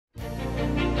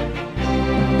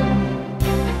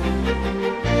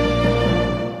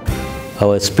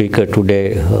our speaker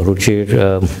today,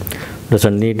 Ruchir,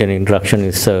 doesn't need an introduction.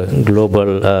 He's a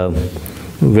global,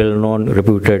 well-known,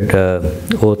 reputed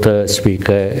author,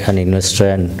 speaker, and investor,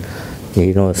 and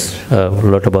he knows a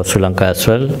lot about Sri Lanka as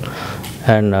well.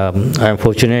 And I'm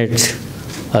fortunate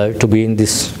to be in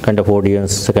this kind of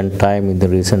audience second time in the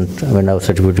recent, when I was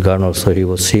at Deputy Governor also, he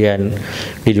was here and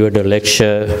delivered a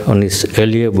lecture on his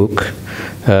earlier book,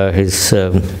 his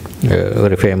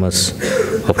very famous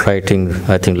of writing.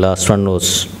 I think last one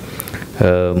was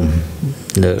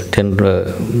the 10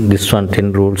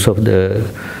 rules of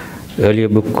the earlier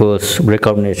book was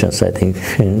Breakout Nations, I think.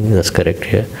 That's correct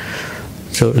here.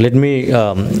 So let me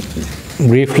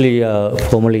briefly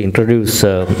formally introduce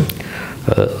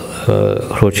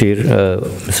Ruchir.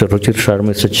 Mr. Ruchir Sharma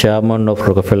is the chairman of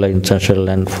Rockefeller International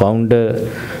and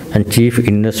founder and chief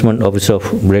investment officer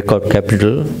of Breakout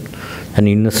Capital, an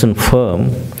investment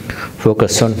firm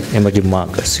focused on emerging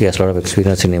markets. He has a lot of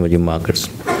experience in emerging markets.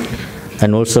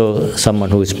 And also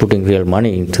someone who is putting real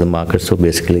money into the market, so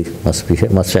basically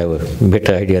must have a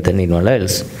better idea than anyone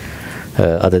else,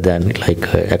 other than like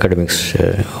academics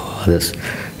or others.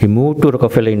 He moved to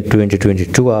Rockefeller in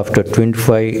 2022 after a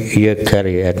 25-year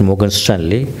career at Morgan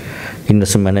Stanley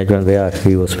Investment Management, where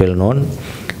he was well known,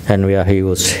 and where he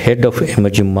was head of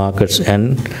emerging markets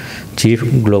and chief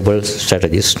global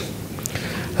strategist.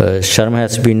 Sharma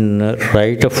has been a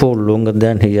writer for longer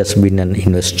than he has been an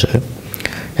investor.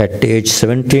 At age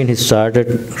 17, he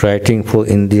started writing for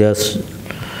India's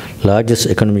largest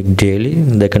economic daily,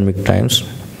 the Economic Times.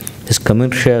 His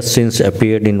commentary has since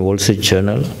appeared in Wall Street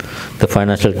Journal, the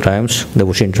Financial Times, the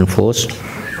Washington Post,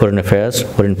 Foreign Affairs,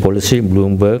 Foreign Policy,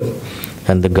 Bloomberg,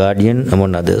 and The Guardian,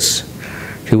 among others.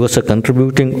 He was a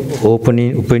contributing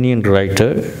opinion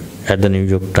writer at the New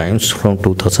York Times from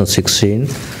 2016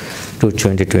 to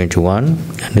 2021,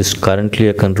 and is currently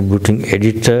a contributing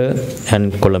editor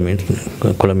and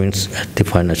columnist at the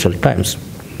Financial Times.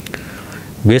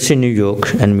 Based in New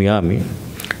York and Miami,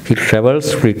 he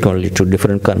travels frequently to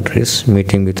different countries,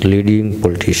 meeting with leading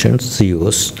politicians,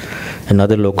 CEOs, and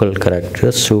other local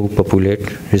characters who populate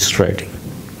his writing.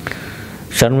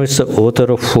 Sharma is the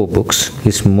author of 4 books.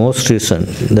 His most recent,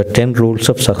 The 10 Rules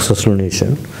of Successful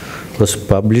Nation, was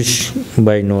published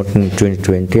by Norton in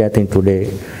 2020. I think today,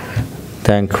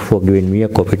 thank for giving me a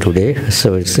copy today.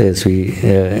 So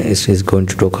is going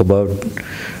to talk about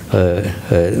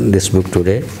this book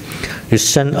today.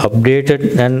 It's an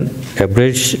updated and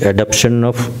abridged adaptation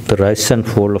of The Rise and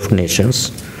Fall of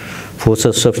Nations,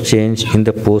 Forces of Change in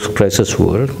the Post-Crisis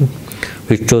World,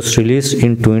 which was released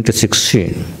in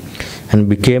 2016 and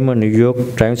became a New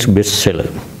York Times bestseller.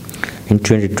 In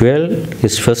 2012,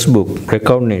 his first book,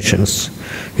 Breakout Nations,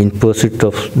 In Pursuit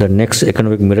of the Next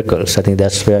Economic Miracles, I think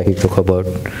that's where he talked about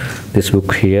this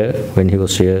book here when he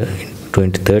was here in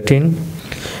 2013,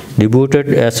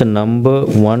 debuted as a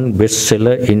 #1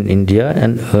 bestseller in India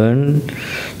and earned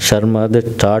Sharma the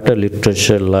Tata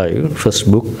Literature Live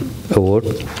First Book Award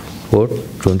for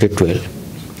 2012.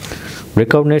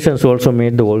 Breakout Nations also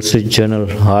made the Wall Street Journal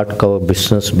hardcover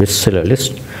business bestseller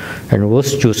list and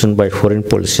was chosen by Foreign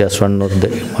Policy as one of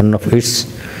its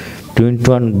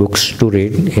 21 books to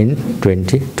read in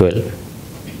 2012.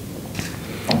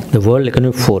 The World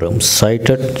Economic Forum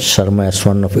cited Sharma as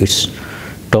one of its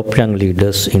top young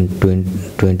leaders in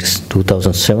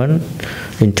 2007.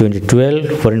 In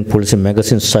 2012, Foreign Policy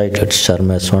magazine cited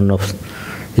Sharma as one of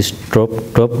its top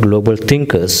global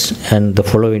thinkers, and the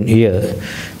following year,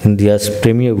 India's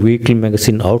premier weekly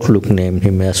magazine Outlook named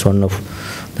him as one of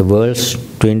the world's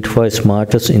 25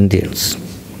 smartest Indians.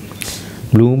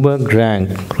 Bloomberg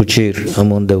ranked Ruchir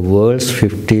among the world's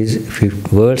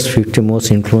 50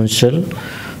 most influential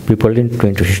people in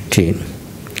 2015.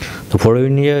 The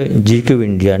following year, GQ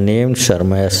India named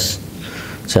Sharma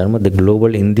the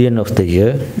Global Indian of the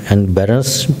Year, and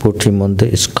Barron's put him on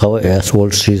its cover as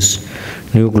Wall Street's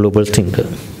new global thinker.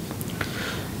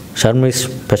 Sharma is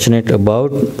passionate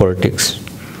about politics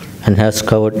and has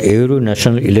covered every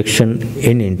national election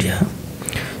in India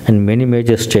and many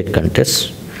major state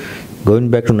contests. Going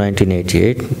back to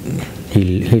 1988,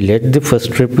 he led the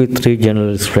first trip with 3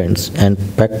 journalist friends, and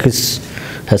pack has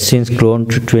since grown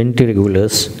to 20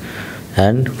 regulars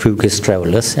and few guest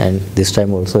travelers, and this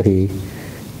time also he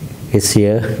is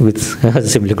here with a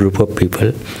similar group of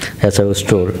people, as I was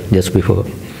told just before.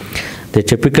 They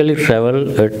typically travel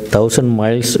 1,000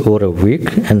 miles over a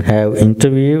week and have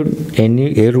interviewed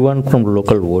everyone from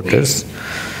local voters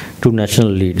to national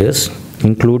leaders,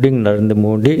 including Narendra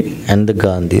Modi and the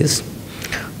Gandhis.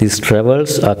 These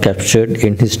travels are captured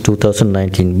in his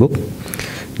 2019 book,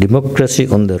 Democracy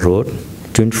on the Road,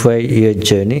 25-year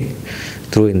journey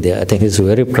through India. I think it's a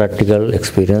very practical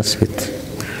experience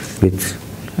with with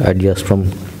ideas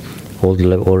from all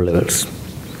levels.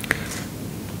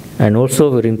 And also,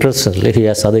 very interestingly, he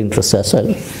has other interests as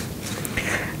well.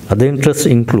 Other interests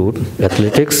include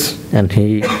athletics, and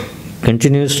he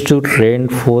continues to train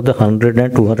for the 100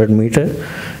 and 200 meter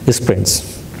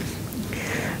sprints.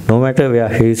 No matter where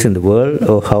he is in the world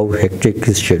or how hectic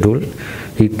his schedule,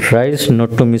 he tries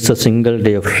not to miss a single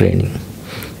day of training.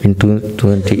 In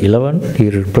 2011, he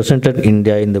represented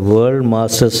India in the World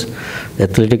Masters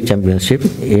Athletic Championship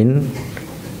in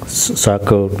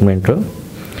Sacramento.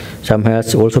 Sam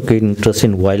has also keen interest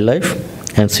in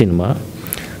wildlife and cinema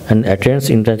and attends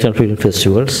international film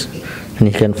festivals, and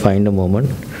he can find a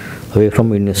moment away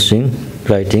from investing,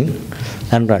 writing,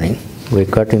 and running. We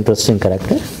got interesting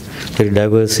character, very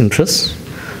diverse interests,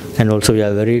 and also we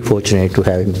are very fortunate to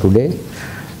have him today.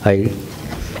 I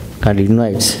can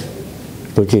invite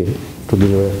Ruchir to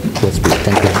deliver the speech.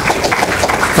 Thank you.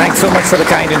 Thanks so much for the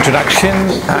kind introduction.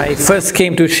 I first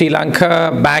came to Sri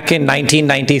Lanka back in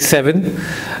 1997,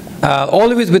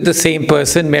 always with the same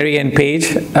person, Marianne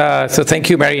Page. So thank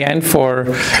you, Marianne,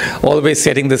 for always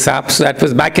setting this up. So that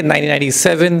was back in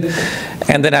 1997,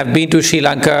 and then I've been to Sri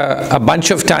Lanka a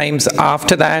bunch of times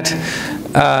after that.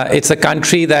 It's a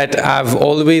country that I've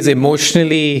always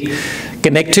emotionally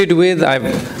connected with.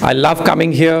 I love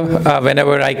coming here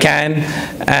whenever I can,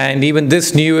 and even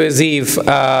this New Year's Eve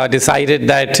decided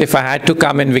that if I had to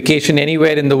come and vacation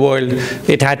anywhere in the world,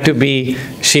 it had to be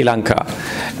Sri Lanka.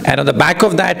 And on the back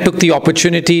of that, took the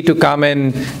opportunity to come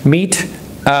and meet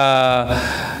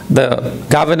the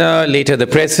governor, later the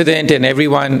president, and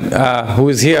everyone who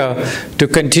is here to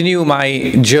continue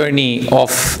my journey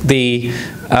of the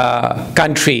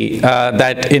country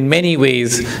that in many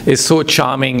ways is so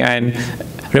charming and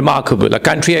remarkable. A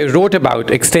country I wrote about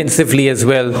extensively as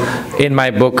well in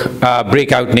my book,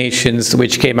 Breakout Nations,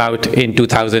 which came out in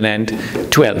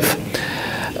 2012.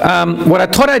 What I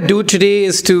thought I'd do today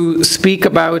is to speak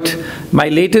about my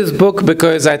latest book,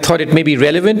 because I thought it may be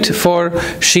relevant for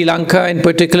Sri Lanka in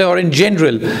particular, or in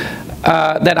general,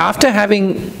 that after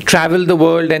having traveled the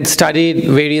world and studied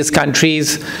various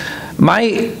countries,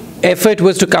 my effort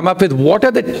was to come up with what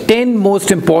are the 10 most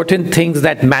important things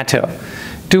that matter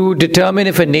to determine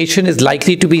if a nation is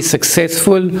likely to be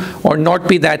successful or not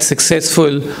be that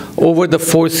successful over the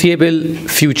foreseeable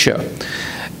future.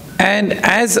 And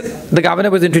as the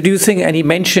governor was introducing, and he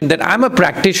mentioned that I'm a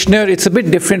practitioner, it's a bit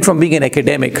different from being an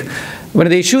academic. One of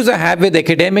the issues I have with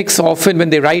academics often when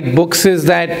they write books is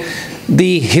that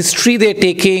the history they're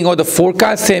taking or the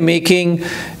forecasts they're making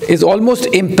is almost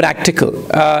impractical.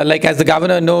 Like as the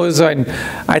governor knows, and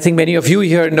I think many of you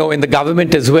here know in the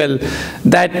government as well,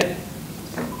 that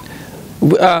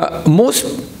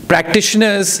most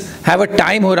practitioners have a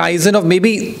time horizon of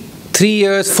maybe 3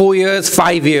 years, 4 years,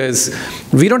 5 years.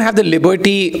 We don't have the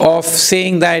liberty of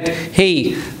saying that,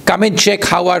 hey, come and check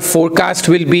how our forecast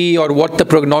will be or what the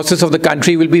prognosis of the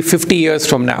country will be 50 years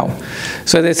from now.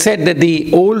 So as I said, that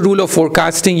the old rule of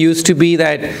forecasting used to be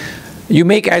that you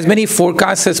make as many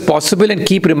forecasts as possible and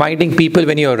keep reminding people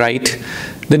when you're right.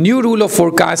 The new rule of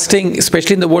forecasting,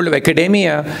 especially in the world of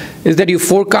academia, is that you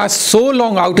forecast so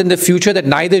long out in the future that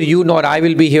neither you nor I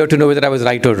will be here to know whether I was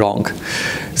right or wrong.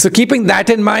 So keeping that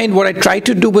in mind, what I tried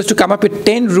to do was to come up with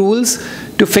 10 rules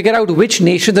to figure out which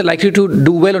nations are likely to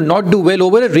do well or not do well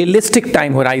over a realistic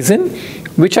time horizon,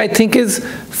 which I think is,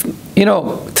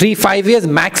 3-5 years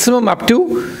maximum up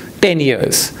to 10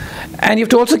 years. And you have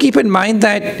to also keep in mind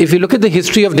that if you look at the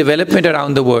history of development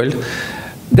around the world,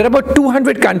 there are about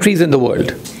 200 countries in the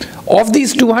world. Of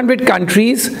these 200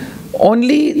 countries,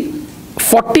 only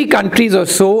 40 countries or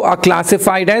so are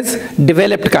classified as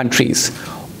developed countries.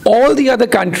 All the other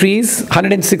countries,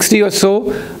 160 or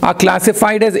so, are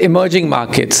classified as emerging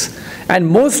markets. And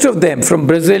most of them, from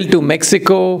Brazil to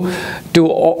Mexico to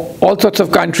all sorts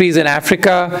of countries in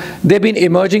Africa, they've been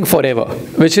emerging forever,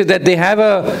 which is that they have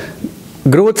a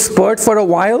growth spurt for a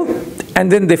while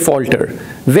and then they falter.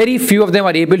 Very few of them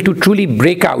are able to truly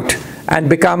break out and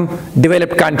become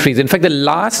developed countries. In fact, the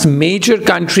last major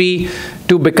country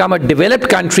to become a developed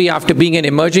country after being an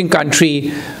emerging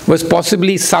country was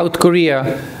possibly South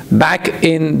Korea back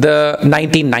in the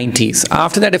 1990s.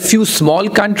 After that, a few small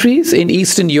countries in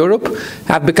Eastern Europe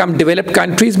have become developed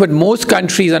countries, but most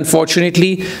countries,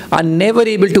 unfortunately, are never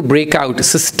able to break out,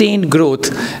 sustain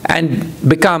growth, and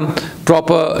become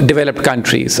proper developed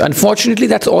countries. Unfortunately,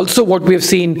 that's also what we have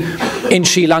seen in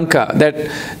Sri Lanka, that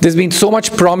there's been so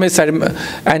much promise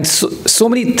and so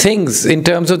many things in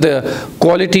terms of the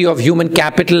quality of human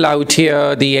capital out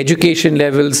here, the education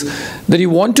levels, that you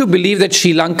want to believe that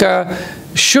Sri Lanka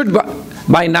should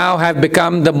by now have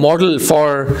become the model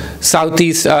for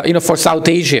Southeast, for South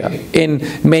Asia in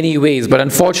many ways. But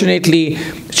unfortunately,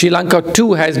 Sri Lanka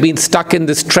too has been stuck in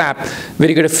this trap where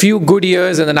you get a few good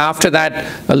years and then after that,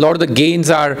 a lot of the gains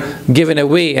are given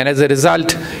away. And as a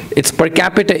result, its per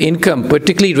capita income,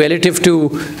 particularly relative to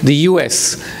the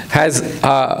US, has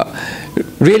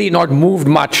really not moved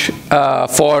much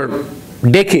for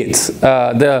decades.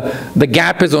 The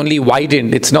gap has only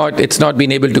widened. It's not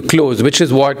been able to close, which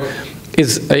is what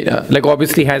is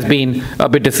obviously has been a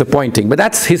bit disappointing. But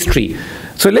that's history.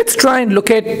 So let's try and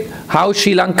look at how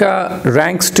Sri Lanka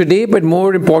ranks today, but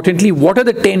more importantly, what are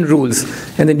the 10 rules?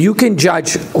 And then you can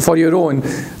judge for your own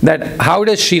that how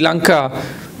does Sri Lanka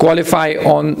qualify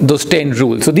on those 10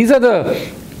 rules. So these are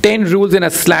the 10 rules in a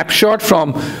snapshot,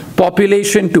 from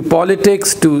population to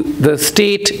politics to the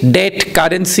state, debt,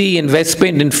 currency,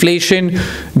 investment, inflation,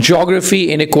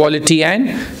 geography, inequality,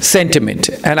 and sentiment.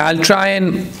 And I'll try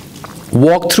and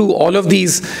walk through all of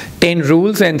these 10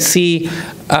 rules and see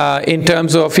in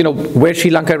terms of where Sri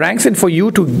Lanka ranks, and for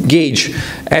you to gauge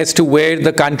as to where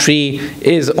the country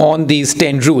is on these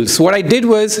 10 rules. So what I did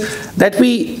was that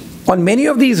on many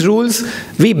of these rules,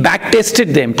 we back tested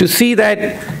them to see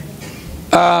that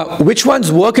which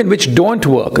ones work and which don't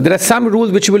work. There are some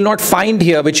rules which you will not find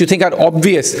here, which you think are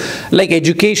obvious, like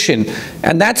education.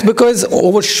 And that's because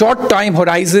over short time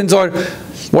horizons, or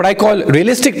what I call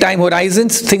realistic time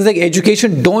horizons, things like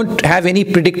education don't have any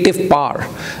predictive power.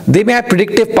 They may have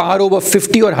predictive power over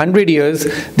 50 or 100 years.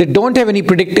 They don't have any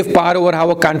predictive power over how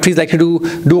a country is likely to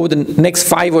do over the next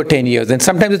 5 or 10 years. And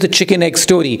sometimes it's a chicken-egg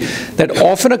story, that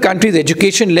often a country's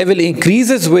education level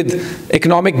increases with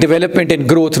economic development and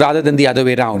growth rather than the other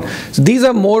way around. So these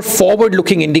are more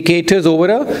forward-looking indicators over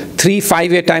a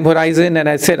 3-5-year time horizon, and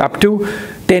I said up to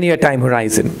 10-year time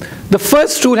horizon. The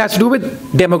first rule has to do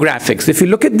with demographics. If you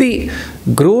look at the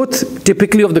growth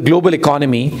typically of the global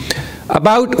economy,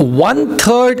 about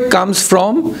 1/3 comes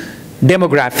from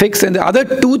demographics and the other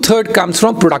 2/3 comes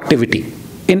from productivity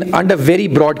under very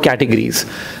broad categories.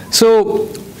 So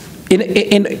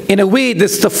in a way,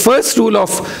 the first rule of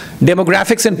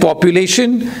demographics and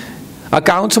population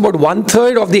accounts about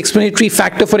 1/3 of the explanatory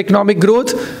factor for economic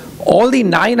growth. All the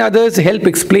 9 others help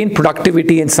explain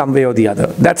productivity in some way or the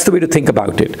other. That's the way to think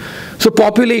about it. So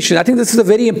population, I think this is a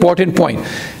very important point.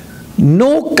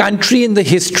 No country in the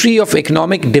history of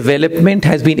economic development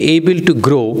has been able to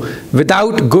grow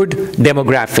without good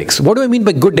demographics. What do I mean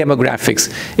by good demographics?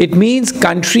 It means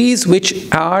countries which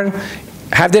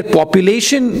have their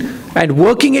population and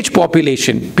working age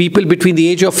population, people between the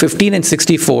age of 15 and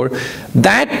 64,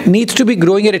 that needs to be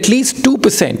growing at least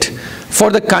 2% for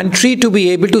the country to be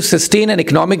able to sustain an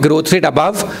economic growth rate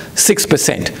above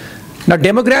 6%. Now,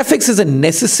 demographics is a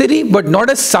necessary but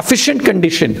not a sufficient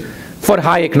condition for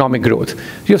high economic growth.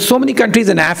 You have so many countries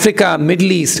in Africa,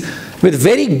 Middle East, with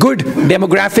very good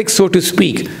demographics, so to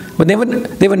speak, but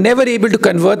they were never able to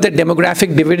convert that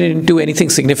demographic dividend into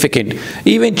anything significant.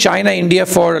 Even China, India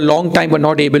for a long time were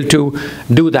not able to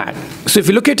do that. So if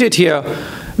you look at it here,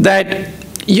 that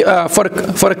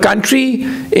for a country,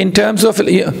 in terms of,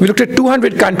 we looked at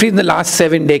 200 countries in the last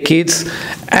 7 decades,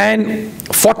 and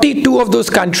 42 of those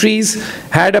countries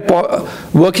had a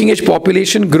working age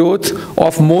population growth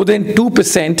of more than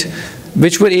 2%,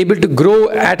 which were able to grow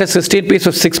at a sustained pace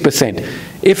of 6%.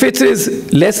 If it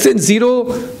is less than 0,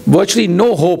 virtually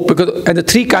no hope, and the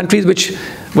 3 countries which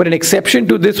were an exception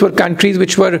to this were countries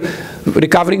which were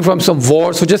recovering from some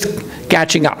wars, so just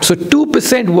catching up. So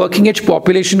 2% working age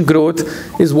population growth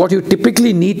is what you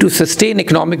typically need to sustain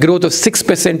economic growth of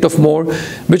 6% or more,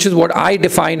 which is what I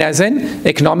define as an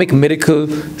economic miracle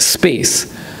space.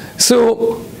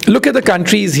 So look at the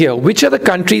countries here. Which are the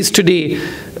countries today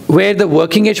where the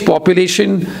working age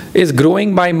population is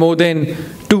growing by more than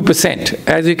 2%?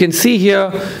 As you can see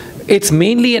here, it's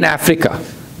mainly in Africa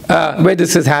where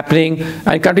this is happening,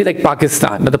 and countries like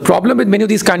Pakistan. Now, the problem with many of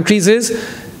these countries is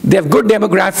they have good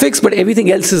demographics, but everything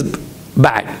else is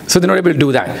bad, so they're not able to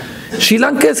do that. Sri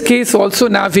Lanka's case also,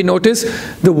 now if you notice,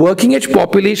 the working age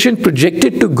population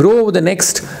projected to grow over the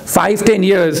next 5-10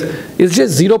 years is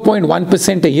just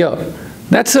 0.1% a year.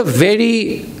 That's a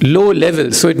very low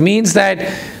level. So it means that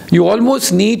you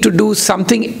almost need to do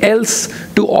something else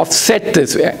to offset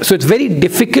this. So it's very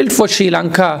difficult for Sri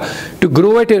Lanka to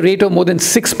grow at a rate of more than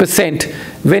 6%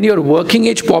 when your working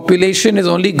age population is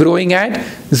only growing at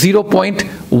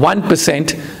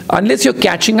 0.1%, unless you're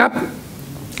catching up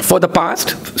for the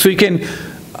past. So you can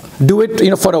do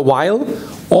it for a while,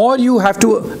 or you have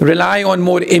to rely on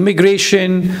more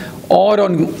immigration or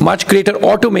on much greater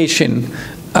automation,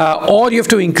 or you have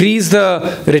to increase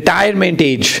the retirement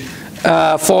age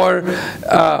for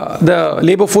the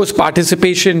labor force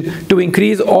participation to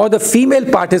increase, or the female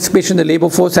participation in the labor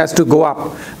force has to go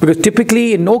up. Because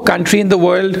typically in no country in the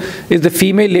world is the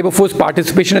female labor force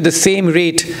participation at the same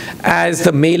rate as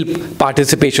the male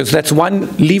participation. So that's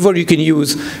one lever you can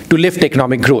use to lift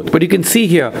economic growth. But you can see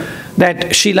here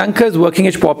that Sri Lanka's working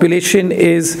age population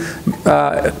is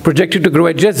projected to grow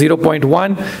at just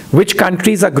 0.1, which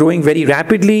countries are growing very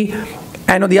rapidly.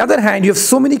 And on the other hand, you have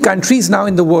so many countries now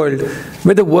in the world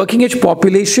where the working age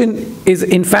population is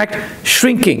in fact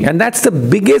shrinking. And that's the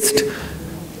biggest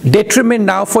detriment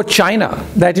now for China.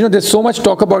 That, there's so much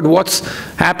talk about what's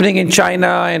happening in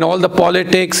China and all the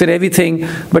politics and everything.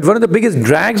 But one of the biggest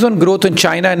drags on growth in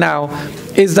China now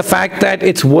is the fact that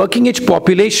its working age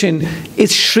population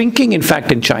is shrinking, in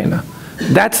fact, in China.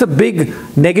 That's a big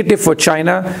negative for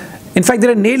China. In fact,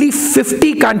 there are nearly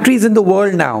 50 countries in the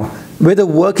world now where the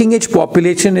working age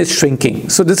population is shrinking.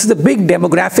 So this is a big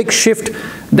demographic shift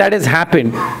that has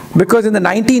happened, because in the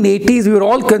 1980s, we were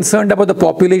all concerned about the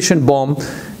population bomb.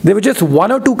 There were just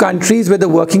 1 or 2 countries where the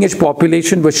working age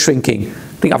population was shrinking. I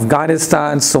think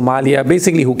Afghanistan, Somalia,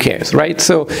 basically who cares, right?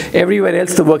 So everywhere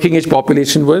else, the working age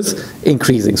population was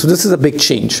increasing. So this is a big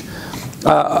change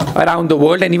around the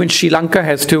world, and even Sri Lanka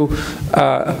has to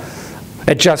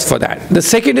adjust for that. The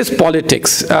second is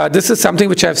politics. This is something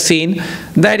which I've seen,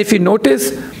 that if you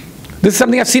notice, this is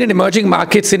something I've seen in emerging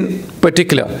markets in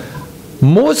particular.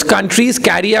 Most countries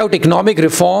carry out economic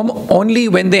reform only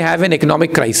when they have an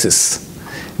economic crisis.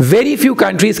 Very few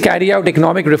countries carry out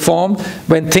economic reform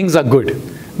when things are good.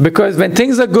 Because when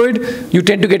things are good, you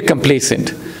tend to get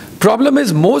complacent. Problem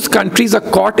is, most countries are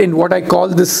caught in what I call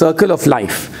the circle of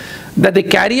life. That they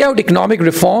carry out economic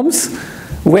reforms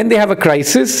when they have a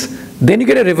crisis, then you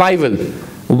get a revival.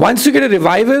 Once you get a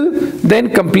revival,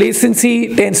 then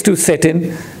complacency tends to set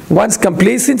in. Once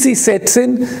complacency sets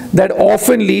in, that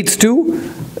often leads to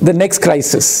the next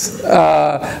crisis,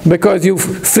 because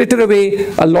you've frittered away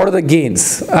a lot of the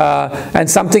gains. And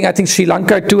something I think Sri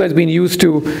Lanka too has been used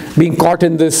to being caught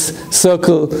in this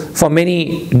circle for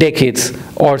many decades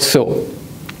or so.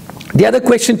 The other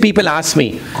question people ask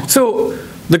me, so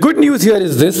the good news here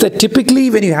is this, that typically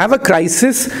when you have a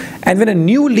crisis and when a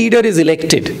new leader is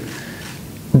elected,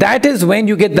 that is when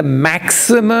you get the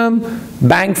maximum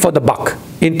bang for the buck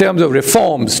in terms of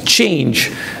reforms, change.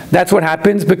 That's what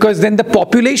happens, because then the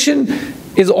population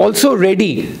is also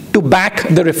ready to back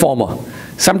the reformer.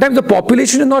 Sometimes the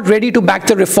population is not ready to back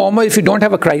the reformer if you don't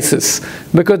have a crisis,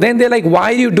 because then they're like,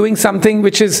 why are you doing something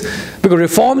which is, because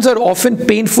reforms are often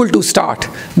painful to start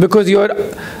because you're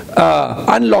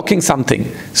unlocking something.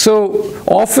 So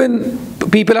often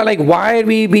people are like, why are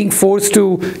we being forced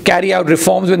to carry out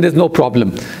reforms when there's no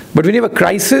problem? But when you have a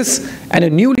crisis and a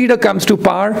new leader comes to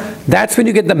power, that's when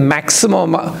you get the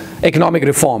maximum economic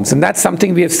reforms. And that's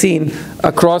something we have seen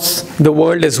across the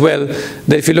world as well,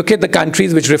 that if you look at the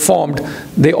countries which reformed,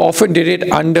 they often did it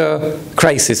under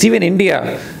crisis. Even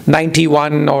India,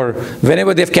 91 or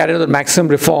whenever they've carried out the maximum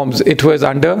reforms, it was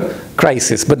under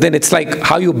crisis. But then it's like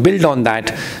how you build on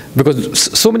that,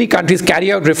 because so many countries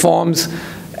carry out reforms,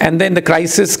 and then the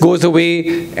crisis goes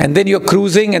away, and then you're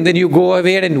cruising, and then you go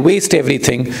away and waste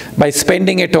everything by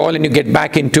spending it all, and you get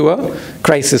back into a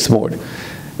crisis mode.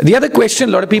 The other question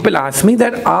a lot of people ask me,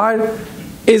 that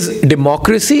is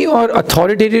democracy or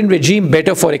authoritarian regime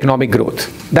better for economic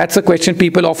growth? That's a question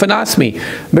people often ask me,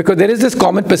 because there is this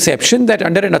common perception that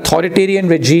under an authoritarian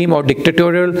regime or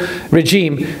dictatorial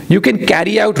regime, you can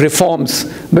carry out reforms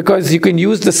because you can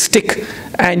use the stick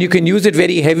and you can use it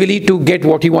very heavily to get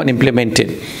what you want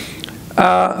implemented.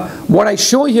 What I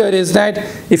show here is that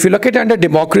if you look at under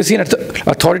democracy and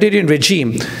authoritarian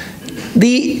regime,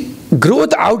 the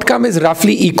growth outcome is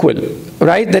roughly equal,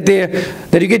 right? That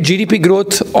you get GDP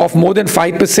growth of more than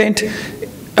 5%.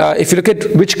 If you look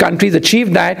at which countries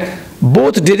achieved that,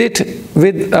 both did it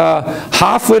with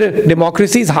half were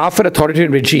democracies, half were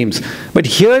authoritarian regimes. But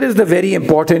here is the very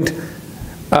important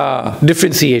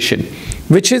differentiation,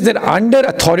 which is that under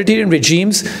authoritarian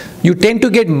regimes, you tend to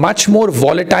get much more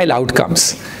volatile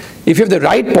outcomes. If you have the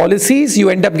right policies, you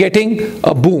end up getting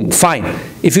a boom, fine.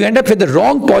 If you end up with the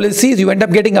wrong policies, you end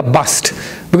up getting a bust,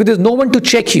 because there's no one to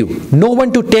check you, no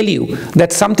one to tell you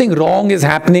that something wrong is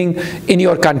happening in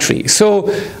your country.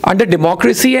 So under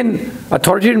democracy and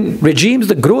authoritarian regimes,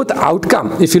 the growth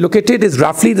outcome, if you look at it, is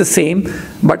roughly the same.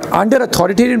 But under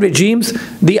authoritarian regimes,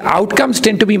 the outcomes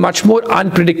tend to be much more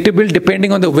unpredictable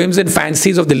depending on the whims and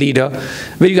fancies of the leader,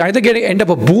 where you either end up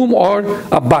a boom or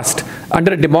a bust.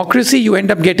 Under a democracy, you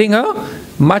end up getting a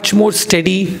much more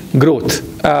steady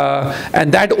growth,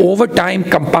 and that over time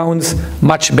compounds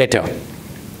much better.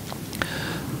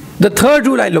 The third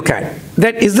rule I look at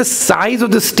that is the size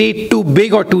of the state too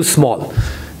big or too small,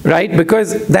 right?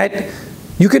 Because that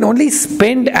you can only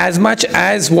spend as much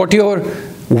as what your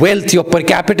wealth, your per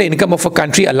capita income of a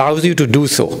country allows you to do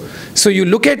so. So you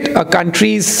look at a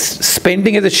country's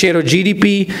spending as a share of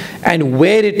GDP and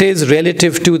where it is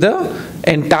relative to the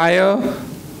entire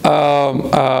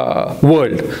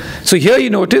world. So here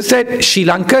you notice that Sri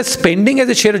Lanka's spending as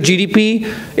a share of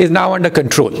GDP is now under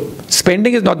control.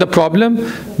 Spending is not the problem.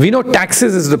 We know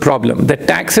taxes is the problem. The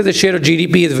tax as a share of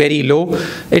GDP is very low.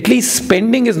 At least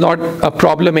spending is not a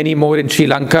problem anymore in Sri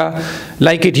Lanka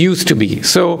like it used to be.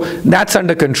 So that's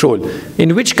under control.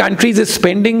 In which countries is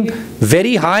spending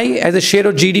very high as a share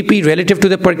of GDP relative to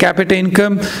the per capita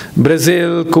income?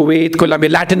 Brazil, Kuwait,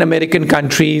 Colombia, Latin American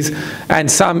countries, and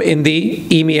some in the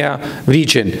EMEA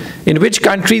region. In which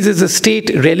countries is the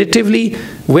state relatively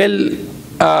well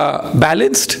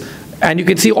balanced? And you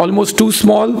can see almost too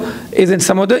small is in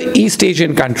some of the East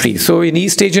Asian countries. So in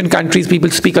East Asian countries, people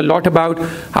speak a lot about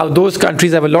how those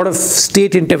countries have a lot of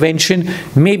state intervention,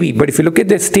 maybe. But if you look at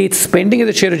their state spending as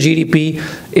a share of GDP,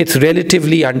 it's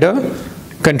relatively under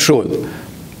control.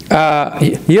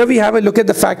 Here we have a look at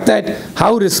the fact that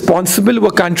how responsible were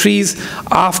countries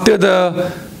after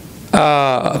the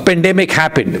pandemic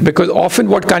happened, because often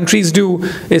what countries do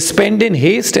is spend in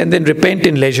haste and then repent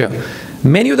in leisure.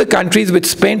 Many of the countries which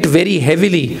spent very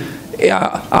heavily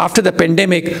after the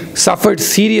pandemic suffered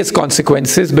serious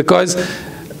consequences because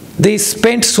they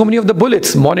spent so many of the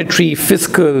bullets, monetary,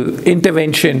 fiscal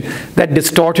intervention, that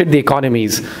distorted the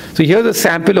economies. So here's a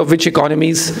sample of which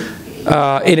economies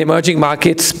in emerging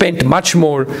markets spent much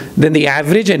more than the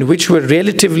average and which were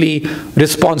relatively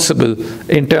responsible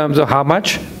in terms of how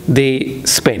much they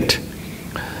spent.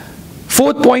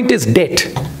 Fourth point is debt.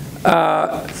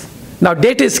 Now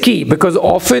debt is key because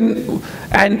often,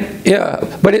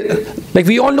 like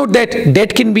we all know that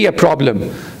debt can be a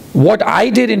problem. What I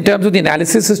did in terms of the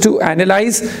analysis is to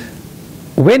analyze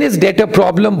when is debt a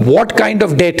problem, what kind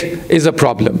of debt is a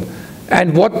problem,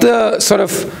 and what the sort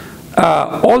of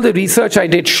all the research I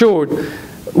did showed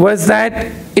was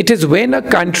that it is when a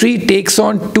country takes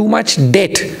on too much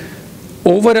debt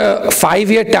over a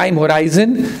 5-year time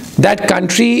horizon, that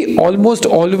country almost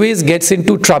always gets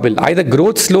into trouble. Either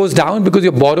growth slows down because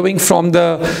you're borrowing from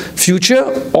the future,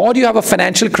 or you have a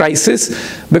financial crisis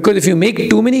because if you make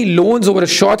too many loans over a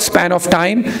short span of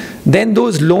time, then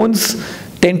those loans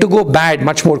tend to go bad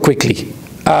much more quickly.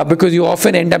 Because you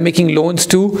often end up making loans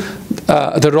to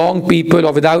the wrong people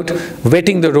or without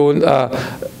vetting the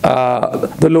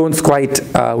loans quite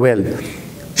well.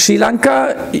 Sri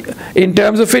Lanka, in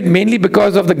terms of it, mainly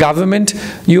because of the government,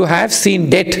 you have seen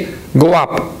debt go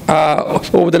up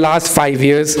over the last 5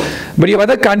 years. But you have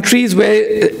other countries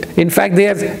where, in fact, they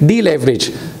have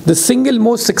deleveraged. The single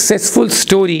most successful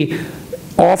story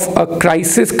of a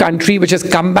crisis country which has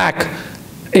come back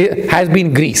has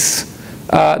been Greece.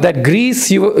 That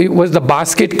Greece was the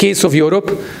basket case of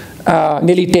Europe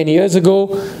nearly 10 years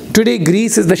ago. Today,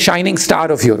 Greece is the shining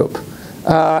star of Europe.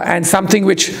 And something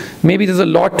which maybe there's a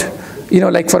lot,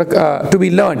 like to be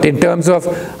learned in terms of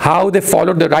how they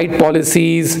followed the right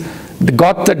policies,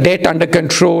 got the debt under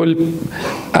control,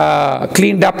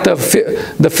 cleaned up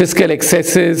the fiscal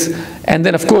excesses, and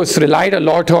then of course relied a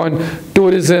lot on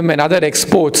tourism and other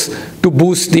exports to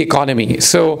boost the economy.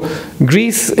 So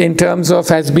Greece in terms of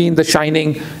has been the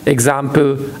shining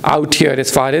example out here as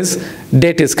far as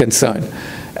debt is concerned.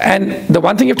 And the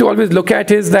one thing you have to always look at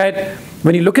is that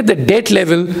when you look at the debt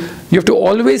level, you have to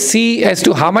always see as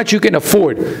to how much you can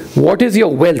afford. What is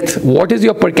your wealth? What is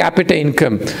your per capita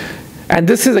income? And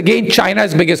this is again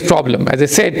China's biggest problem. As I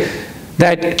said,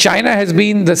 that China has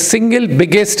been the single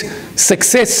biggest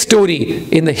success story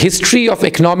in the history of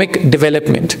economic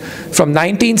development. From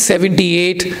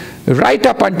 1978 right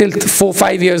up until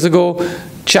 4-5 years ago,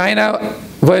 China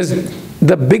was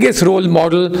the biggest role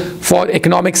model for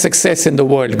economic success in the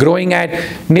world, growing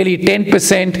at nearly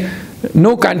 10%.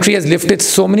 No country has lifted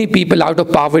so many people out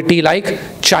of poverty like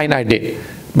China did.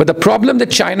 But the problem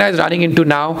that China is running into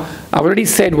now, I've already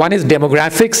said, one is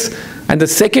demographics, and the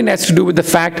second has to do with the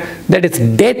fact that its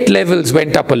debt levels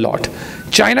went up a lot.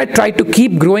 China tried to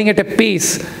keep growing at a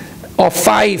pace of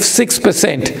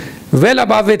 5-6%, well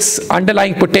above its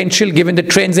underlying potential given the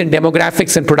trends in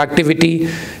demographics and productivity,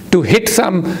 to hit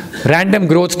some random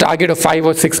growth target of 5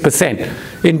 or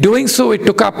 6%. In doing so, it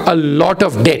took up a lot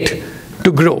of debt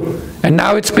to grow. And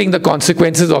now it's paying the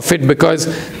consequences of it because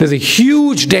there's a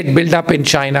huge debt buildup in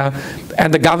China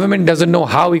and the government doesn't know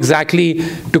how exactly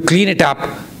to clean it up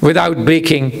without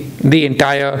breaking the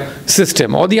entire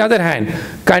system. On the other hand,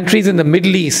 countries in the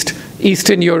Middle East,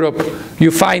 Eastern Europe, you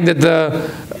find that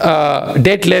the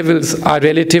debt levels are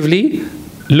relatively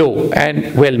low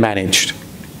and well managed.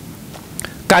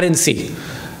 Currency.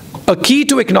 A key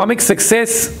to economic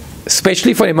success,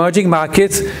 especially for emerging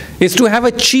markets, is to have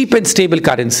a cheap and stable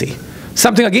currency.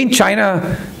 Something, again,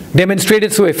 China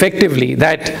demonstrated so effectively,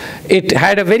 that it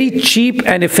had a very cheap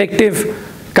and effective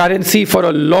currency for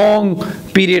a long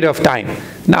period of time.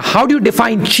 Now, how do you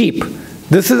define cheap?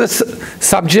 This is a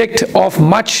subject of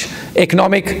much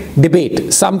economic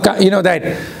debate.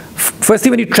 That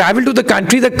firstly, when you travel to the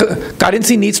country, the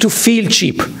currency needs to feel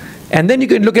cheap. And then you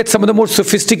can look at some of the more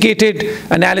sophisticated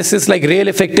analysis like real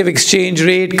effective exchange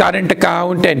rate, current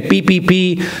account, and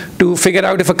PPP to figure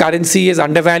out if a currency is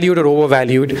undervalued or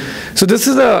overvalued. So this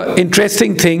is an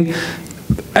interesting thing,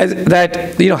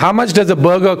 how much does a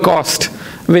burger cost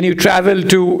when you travel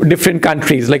to different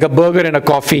countries, like a burger and a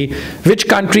coffee? Which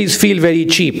countries feel very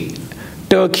cheap?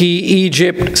 Turkey,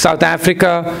 Egypt, South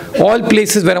Africa, all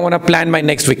places where I want to plan my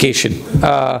next vacation.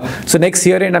 So next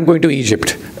year end, I'm going to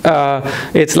Egypt.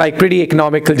 It's like pretty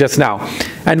economical just now.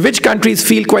 And which countries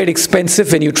feel quite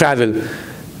expensive when you travel?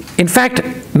 In fact,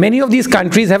 many of these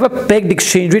countries have a pegged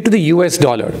exchange rate to the US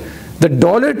dollar. The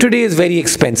dollar today is very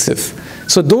expensive.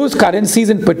 So those currencies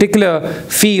in particular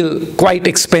feel quite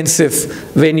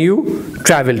expensive when you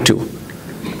travel to.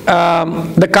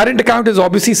 The current account is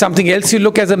obviously something else you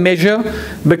look as a measure,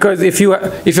 because if your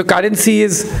currency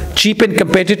is cheap and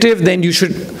competitive, then you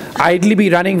should ideally be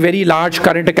running very large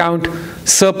current account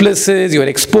surpluses. Your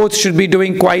exports should be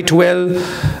doing quite well.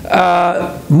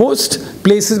 Most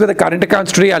places where the current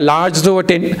accounts today are large, though,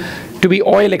 tend to be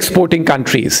oil exporting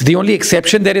countries. The only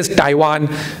exception there is Taiwan,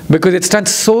 because it's done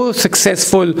so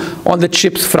successful on the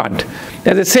chips front.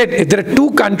 As I said, if there are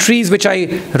two countries which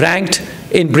I ranked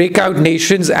in breakout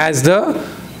nations as the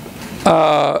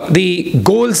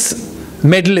goals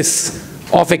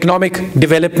medalists of economic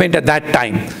development at that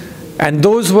time, and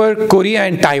those were Korea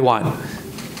and Taiwan.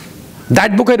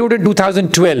 That book I wrote in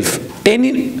 2012.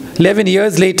 11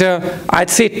 years later,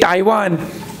 I'd say Taiwan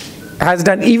has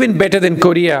done even better than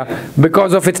Korea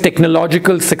because of its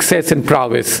technological success and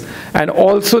prowess, and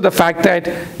also the fact that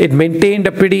it maintained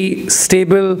a pretty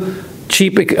stable,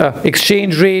 cheap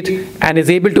exchange rate and is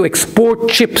able to export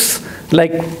chips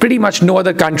like pretty much no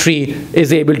other country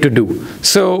is able to do.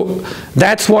 So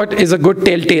that's what is a good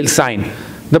telltale sign.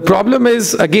 The problem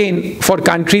is, again, for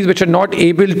countries which are not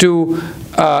able to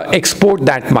export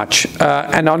that much.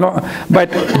 But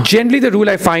generally the rule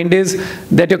I find is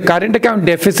that your current account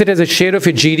deficit as a share of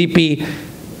your GDP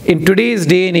in today's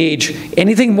day and age,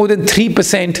 anything more than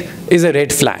 3% is a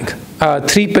red flag.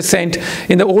 3%.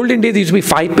 In the olden days, it used to be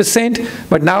 5%,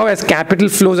 but now as capital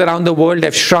flows around the world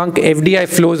have shrunk, FDI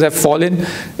flows have fallen,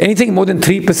 anything more than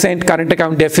 3% current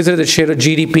account deficit as a share of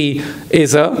GDP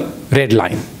is a red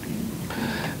line.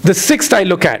 The sixth I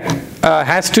look at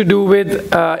has to do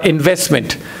with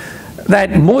investment.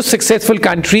 That most successful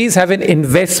countries have an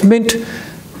investment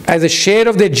as a share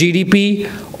of their GDP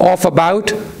of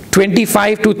about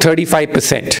 25 to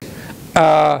 35%.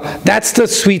 That's the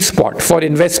sweet spot for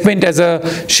investment as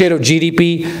a share of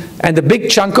GDP, and the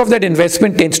big chunk of that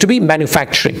investment tends to be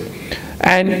manufacturing.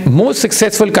 And most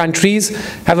successful countries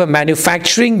have a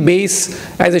manufacturing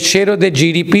base as a share of their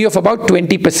GDP of about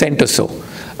 20% or so.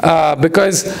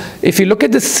 Because if you look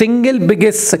at the single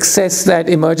biggest success that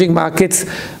emerging markets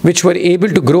which were able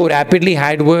to grow rapidly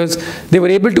had, was they were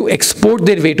able to export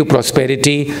their way to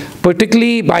prosperity,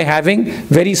 particularly by having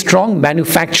very strong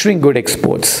manufacturing good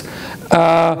exports.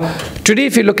 Today,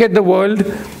 if you look at the world,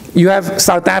 you have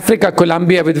South Africa,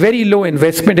 Colombia with very low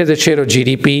investment as a share of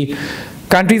GDP.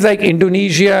 Countries like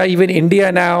Indonesia, even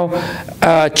India now,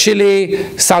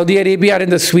 Chile, Saudi Arabia are in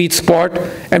the sweet spot.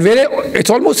 And where it's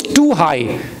almost too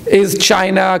high is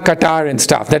China, Qatar and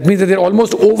stuff. That means that they're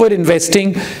almost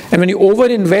over-investing. And when you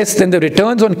over-invest, then the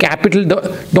returns on capital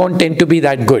don't tend to be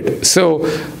that good. So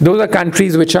those are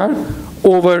countries which are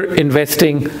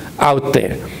over-investing out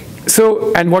there.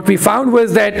 So, and what we found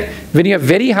was that when you have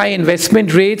very high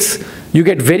investment rates, you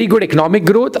get very good economic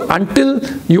growth until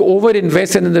you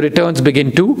over-invest and then the returns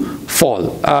begin to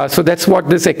fall. So that's what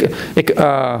this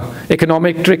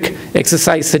econometric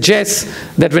exercise suggests,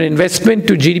 that when investment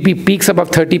to GDP peaks above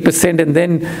 30% and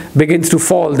then begins to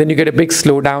fall, then you get a big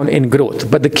slowdown in growth.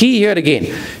 But the key here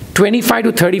again, 25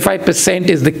 to 35%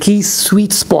 is the key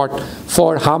sweet spot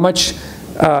for how much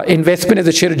investment as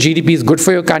a share of GDP is good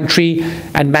for your country,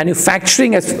 and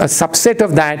manufacturing as a subset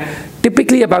of that,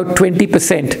 typically about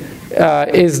 20%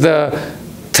 is the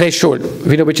threshold,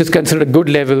 which is considered a good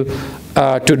level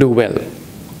to do well.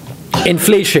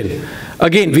 Inflation.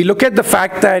 Again, we look at the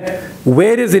fact that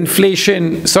where is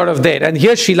inflation sort of there? And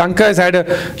here Sri Lanka has had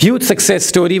a huge success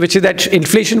story, which is that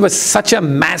inflation was such a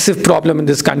massive problem in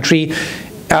this country.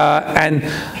 and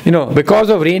because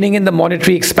of reining in the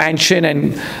monetary expansion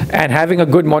and having a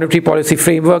good monetary policy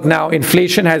framework, now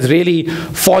inflation has really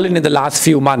fallen in the last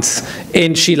few months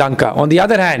in Sri Lanka. On the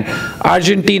other hand,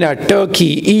 Argentina,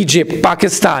 Turkey, Egypt,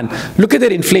 Pakistan, look at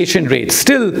their inflation rates,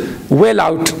 still well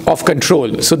out of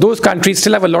control. So those countries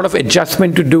still have a lot of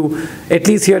adjustment to do. At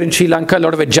least here in Sri Lanka, a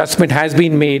lot of adjustment has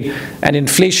been made, and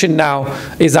inflation now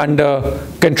is under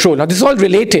control. Now this is all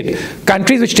related.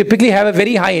 Countries which typically have a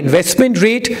very high investment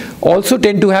rate also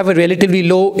tend to have a relatively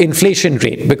low inflation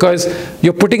rate, because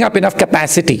you're putting up enough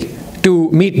capacity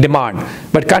to meet demand.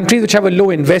 But countries which have a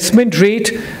low investment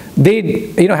rate,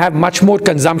 they have much more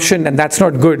consumption, and that's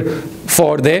not good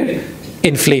for their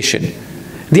inflation.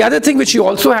 The other thing which you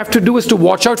also have to do is to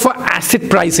watch out for asset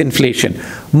price inflation.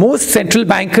 Most central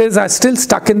bankers are still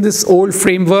stuck in this old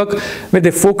framework where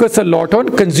they focus a lot on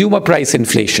consumer price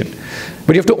inflation.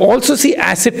 But you have to also see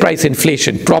asset price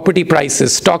inflation, property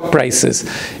prices, stock prices.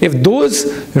 If those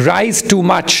rise too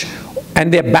much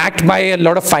and they're backed by a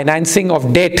lot of financing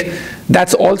of debt,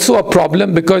 that's also a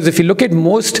problem, because if you look at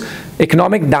most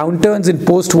economic downturns in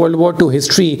post-World War II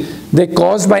history, they're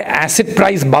caused by asset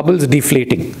price bubbles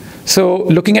deflating. So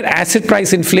looking at asset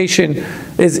price inflation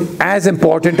is as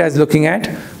important as looking at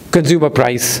consumer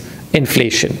price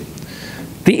inflation.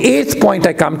 The eighth point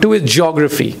I come to is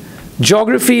geography.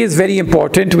 Geography is very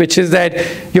important, which is that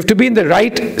you have to be in the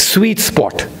right sweet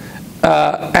spot.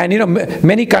 And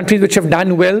many countries which have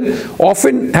done well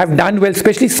often have done well,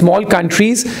 especially small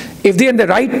countries, if they're in the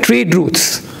right trade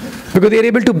routes, because they're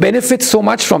able to benefit so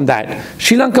much from that.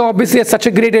 Sri Lanka obviously has such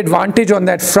a great advantage on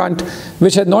that front,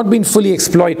 which has not been fully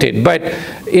exploited. But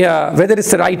whether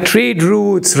it's the right trade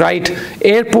routes, right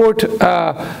airport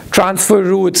transfer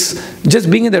routes, just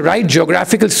being in the right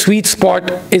geographical sweet spot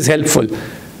is helpful.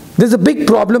 There's a big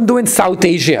problem though in South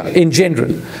Asia in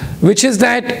general, which is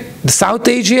that South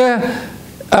Asia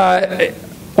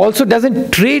also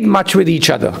doesn't trade much with each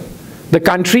other. The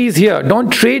countries here don't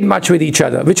trade much with each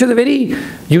other, which is a very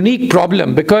unique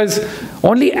problem, because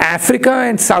only Africa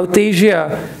and South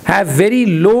Asia have very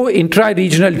low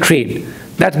intra-regional trade.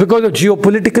 That's because of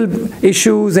geopolitical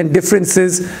issues and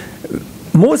differences.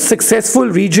 Most successful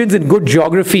regions in good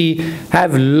geography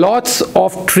have lots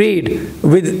of trade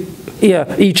with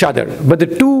each other. But the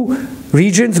two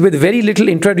regions with very little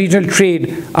intra-regional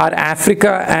trade are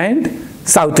Africa and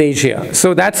South Asia.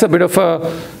 So that's a bit of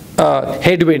a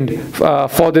headwind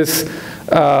for this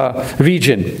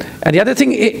region. And the other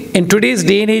thing in today's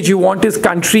day and age you want is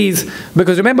countries,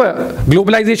 because remember,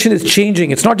 globalization is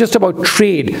changing. It's not just about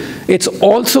trade. It's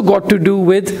also got to do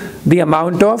with the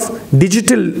amount of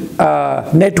digital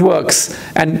networks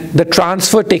and the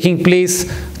transfer taking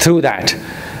place through that.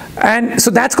 And so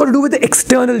that's got to do with the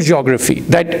external geography,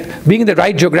 that being in the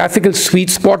right geographical sweet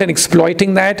spot and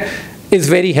exploiting that is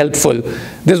very helpful.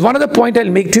 There's one other point I'll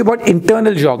make to you about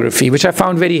internal geography, which I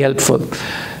found very helpful,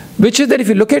 which is that if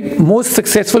you look at most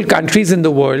successful countries in the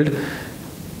world,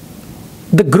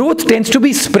 the growth tends to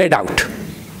be spread out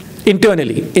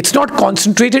internally. It's not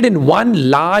concentrated in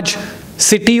one large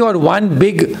city or one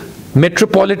big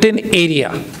metropolitan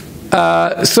area.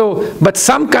 But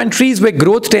some countries where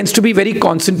growth tends to be very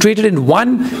concentrated in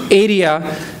one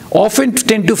area often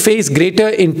tend to face greater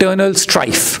internal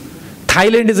strife.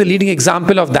 Thailand is a leading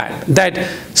example of that. That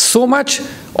so much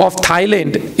of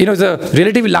Thailand, is a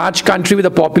relatively large country with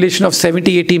a population of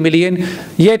 70-80 million,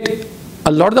 yet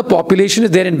a lot of the population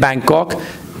is there in Bangkok.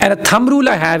 And a thumb rule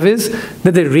I have is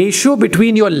that the ratio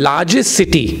between your largest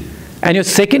city and your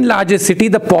second largest city,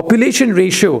 the population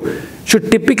ratio should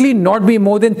typically not be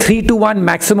more than 3:1,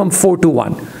 maximum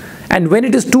 4:1. And when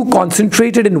it is too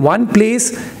concentrated in one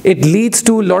place, it leads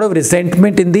to a lot of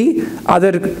resentment in the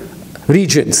other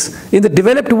regions. In the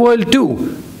developed world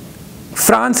too,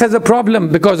 France has a problem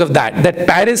because of that. That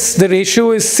Paris, the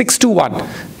ratio is 6:1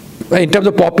 in terms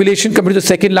of population compared to the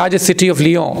second largest city of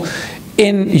Lyon.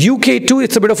 In UK too,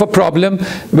 it's a bit of a problem,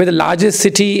 where the largest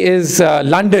city is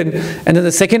London, and then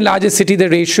the second largest city, the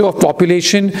ratio of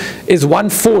population is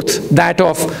 1/4 that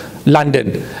of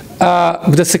London.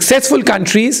 The successful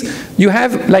countries, you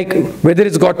have, like, whether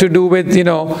it's got to do with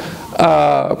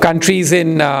countries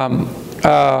in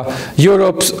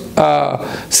Europe,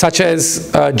 such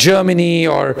as Germany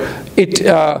or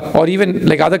even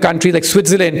like other countries like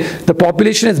Switzerland, the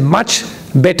population is much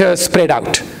better spread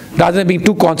out. rather than being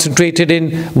too concentrated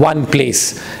in one place.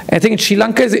 I think in Sri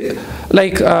Lanka is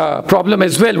like a problem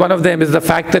as well. One of them is the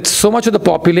fact that so much of the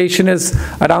population is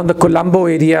around the Colombo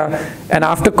area, and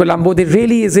after Colombo there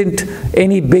really isn't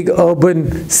any big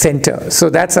urban center. So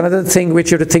that's another thing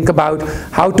which you have to think about,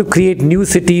 how to create new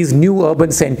cities, new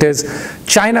urban centers.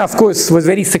 China, of course, was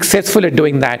very successful at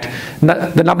doing that.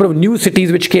 The number of new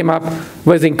cities which came up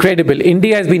was incredible.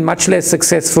 India has been much less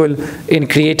successful in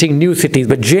creating new cities,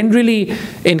 but generally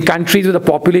in countries with a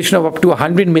population of up to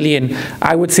 100 million,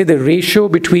 I would say the ratio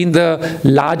between the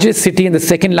largest city and the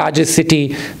second largest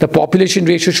city, the population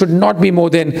ratio should not be more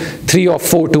than 3 or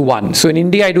 4 to 1. So in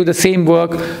India, I do the same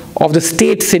work of the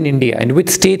states in India, and which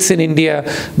states in India,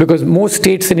 because most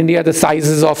states in India are the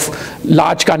sizes of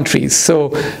large countries. So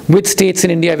which states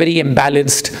in India are very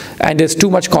imbalanced, and there's too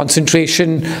much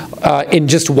concentration in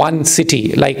just one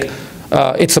city. Like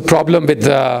it's a problem with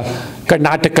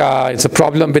Karnataka, it's a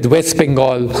problem with West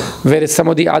Bengal, whereas some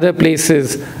of the other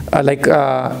places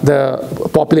the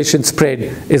population spread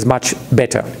is much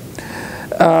better.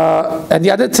 And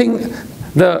the other thing,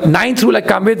 the ninth rule I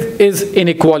come with is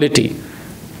inequality.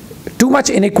 Too much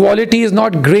inequality is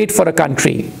not great for a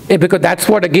country, because that's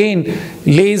what again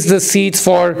lays the seeds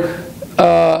for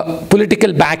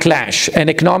political backlash, an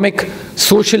economic,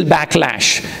 social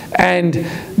backlash, and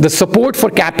the support for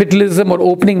capitalism or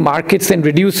opening markets then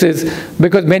reduces,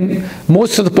 because when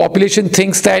most of the population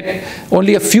thinks that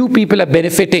only a few people are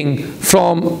benefiting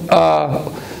from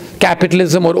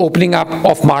capitalism or opening up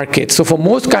of markets. So for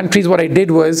most countries, what I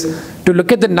did was to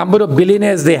look at the number of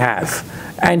billionaires they have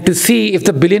and to see if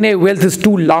the billionaire wealth is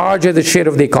too large as a share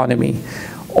of the economy,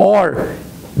 or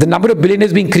the number of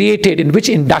billionaires being created, in which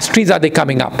industries are they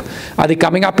coming up? Are they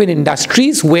coming up in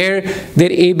industries where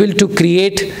they're able to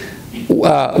create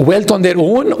wealth on their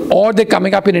own, or they're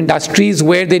coming up in industries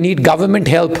where they need government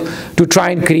help to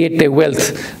try and create their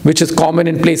wealth, which is common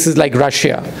in places like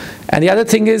Russia. And the other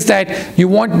thing is that you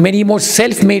want many more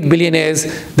self-made billionaires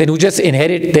than who just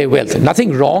inherit their wealth.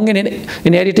 Nothing wrong in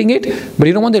inheriting it, but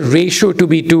you don't want the ratio to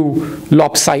be too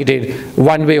lopsided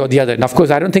one way or the other. And of course,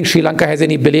 I don't think Sri Lanka has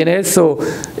any billionaires, so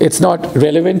it's not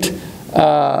relevant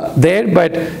there.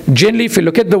 But generally, if you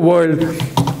look at the world,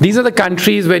 these are the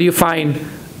countries where you find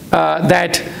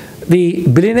that the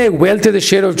billionaire wealth as a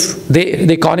share of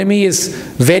the economy is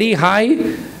very high.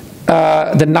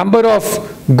 The number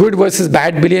of good versus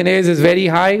bad billionaires is very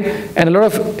high, and a lot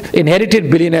of inherited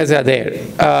billionaires are there,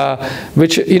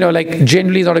 which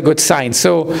generally is not a good sign.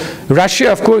 So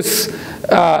Russia, of course,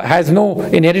 has no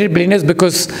inherited billionaires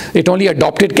because it only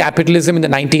adopted capitalism in the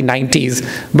 1990s.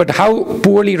 But how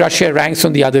poorly Russia ranks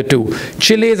on the other two.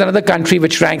 Chile is another country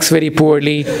which ranks very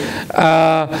poorly.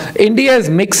 India is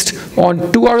mixed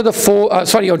on 2 out of the 4, on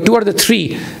 2 out of the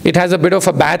 3. It has a bit of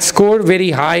a bad score,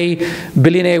 very high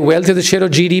billionaire wealth as a share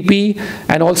of GDP,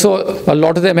 and also a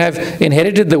lot of them have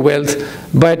inherited the wealth.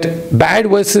 But bad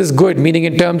versus good, meaning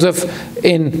in terms of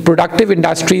in productive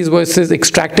industries versus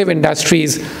extractive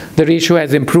industries, the ratio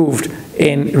has improved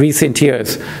in recent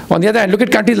years. On the other hand, look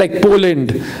at countries like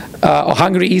Poland or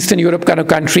Hungary, Eastern Europe kind of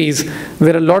countries,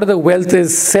 where a lot of the wealth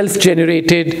is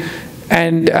self-generated,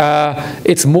 and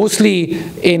it's mostly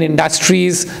in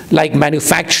industries like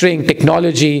manufacturing,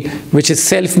 technology, which is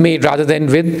self-made rather than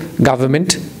with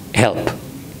government help.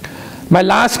 My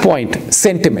last point,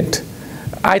 sentiment.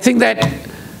 I think that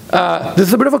this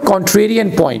is a bit of a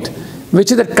contrarian point,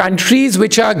 which is that countries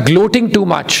which are gloating too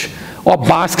much or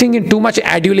basking in too much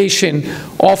adulation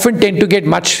often tend to get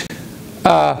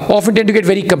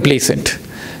very complacent.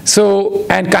 So,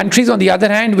 and countries on the other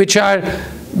hand, which are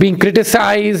being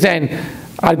criticized and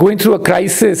are going through a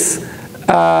crisis,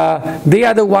 they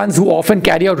are the ones who often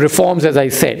carry out reforms, as I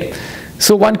said.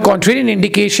 So one contrarian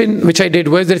indication which I did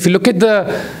was that if you look at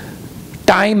the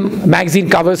Time magazine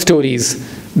cover stories,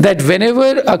 that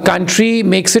whenever a country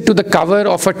makes it to the cover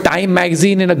of a Time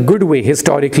magazine in a good way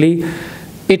historically,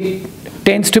 it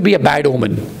tends to be a bad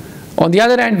omen. On the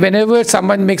other hand, whenever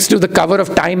someone makes it to the cover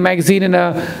of Time magazine in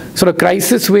a sort of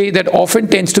crisis way, that often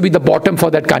tends to be the bottom for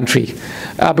that country.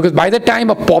 Because by the time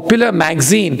a popular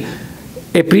magazine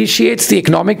appreciates the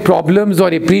economic problems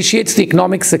or appreciates the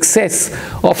economic success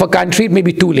of a country, it may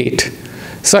be too late.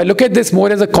 So I look at this more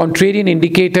as a contrarian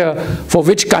indicator for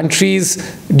which countries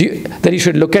that you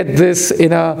should look at this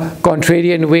in a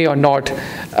contrarian way or not.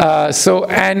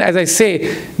 And as I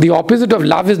say, the opposite of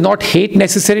love is not hate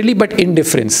necessarily, but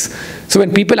indifference. So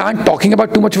when people aren't talking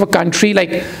about too much of a country,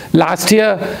 like last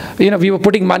year, we were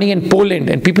putting money in Poland,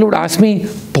 and people would ask me,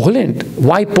 Poland?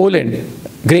 Why Poland?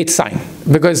 Great sign,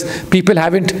 because people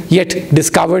haven't yet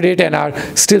discovered it and are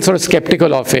still sort of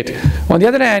skeptical of it. On the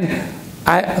other hand,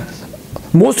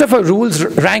 most of our rules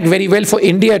rank very well for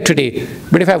India today.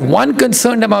 But if I have one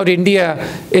concern about India,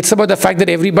 it's about the fact that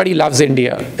everybody loves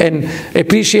India and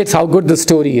appreciates how good the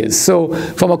story is. So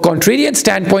from a contrarian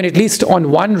standpoint, at least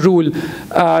on one rule,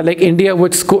 like India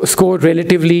would score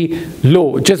relatively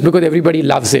low just because everybody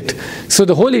loves it. So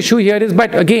the whole issue here is,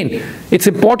 but again, it's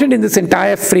important in this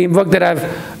entire framework that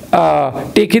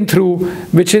I've taken through,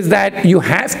 which is that you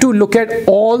have to look at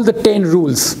all the 10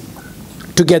 rules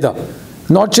together,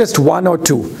 not just one or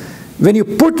two. When you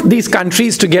put these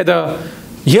countries together,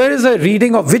 here is a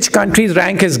reading of which countries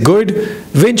rank as good,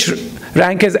 which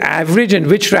rank as average, and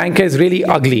which rank as really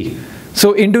ugly.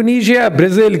 So Indonesia,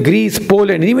 Brazil, Greece,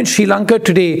 Poland, and even Sri Lanka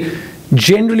today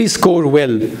generally score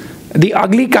well. The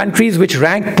ugly countries which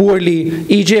rank poorly,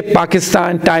 Egypt,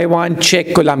 Pakistan, Taiwan,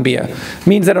 Czech, Colombia,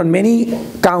 means that on many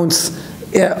counts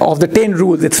of the 10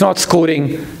 rules, it's not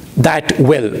scoring that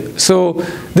well. So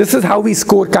this is how we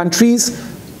score countries.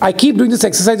 I keep doing this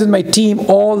exercise with my team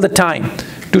all the time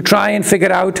to try and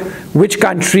figure out which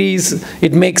countries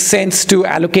it makes sense to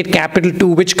allocate capital to,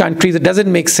 which countries it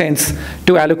doesn't make sense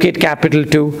to allocate capital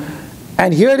to.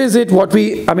 And here is it,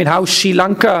 how Sri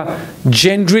Lanka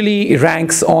generally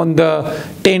ranks on the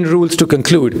 10 rules to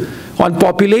conclude. On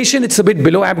population, it's a bit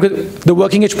below because the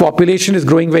working age population is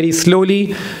growing very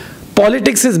slowly.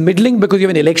 Politics is middling because you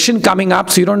have an election coming up,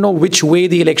 so you don't know which way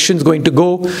the election is going to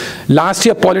go. Last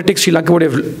year, politics, Sri Lanka would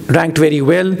have ranked very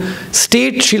well.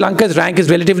 State, Sri Lanka's rank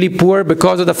is relatively poor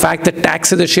because of the fact that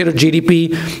tax as a share of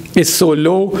GDP is so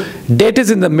low. Debt is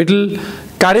in the middle.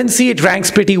 Currency, it ranks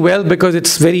pretty well because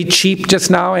it's very cheap just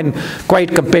now and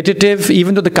quite competitive,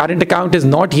 even though the current account is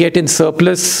not yet in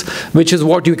surplus, which is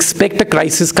what you expect a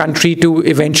crisis country to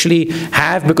eventually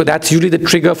have, because that's usually the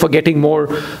trigger for getting more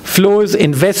flows.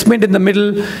 Investment in the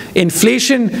middle.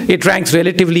 Inflation, it ranks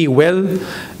relatively well.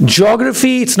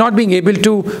 Geography, it's not being able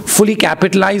to fully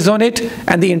capitalize on it,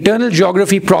 and the internal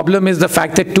geography problem is the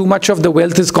fact that too much of the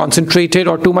wealth is concentrated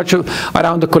or too much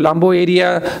around the Colombo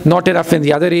area, not enough in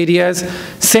the other areas.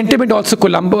 Sentiment also,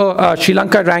 Sri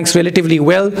Lanka ranks relatively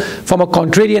well from a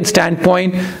contrarian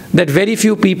standpoint, that very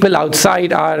few people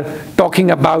outside are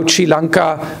talking about Sri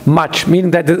Lanka much,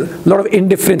 meaning that there's a lot of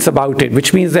indifference about it,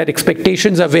 which means that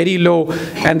expectations are very low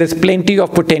and there's plenty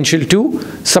of potential to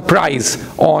surprise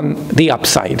on the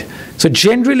upside. So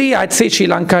generally, I'd say Sri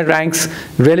Lanka ranks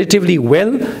relatively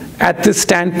well at this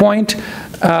standpoint.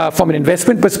 From an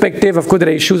investment perspective, of course, there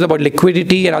are issues about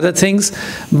liquidity and other things,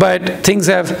 but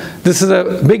this is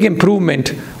a big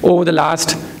improvement over the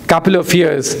last couple of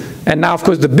years. And now, of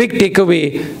course, the big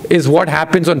takeaway is what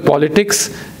happens on politics.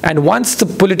 And once the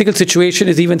political situation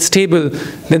is even stable,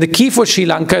 then the key for Sri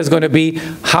Lanka is going to be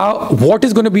what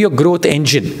is going to be your growth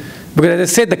engine? Because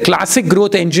as I said, the classic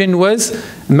growth engine was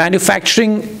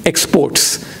manufacturing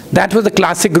exports. That was the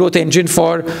classic growth engine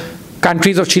for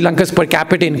countries of Sri Lanka's per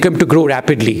capita income to grow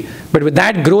rapidly. But with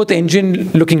that growth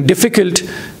engine looking difficult,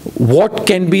 what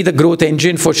can be the growth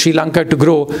engine for Sri Lanka to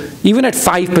grow even at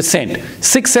 5%?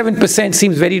 6-7%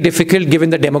 seems very difficult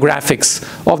given the demographics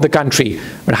of the country.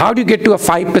 But how do you get to a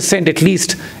 5% at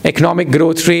least economic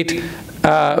growth rate,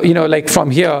 like from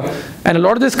here? And a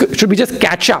lot of this should be just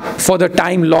catch up for the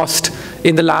time lost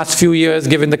in the last few years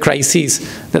given the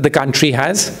crises that the country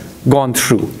has gone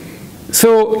through.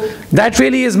 So that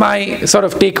really is my sort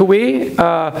of takeaway.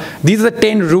 These are the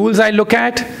 10 rules I look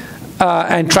at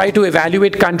and try to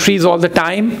evaluate countries all the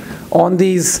time on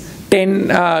these 10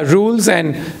 rules,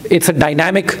 and it's a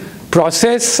dynamic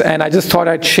process, and I just thought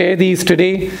I'd share these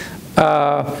today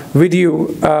with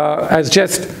you as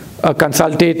just a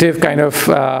consultative kind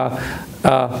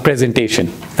of presentation.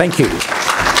 Thank you.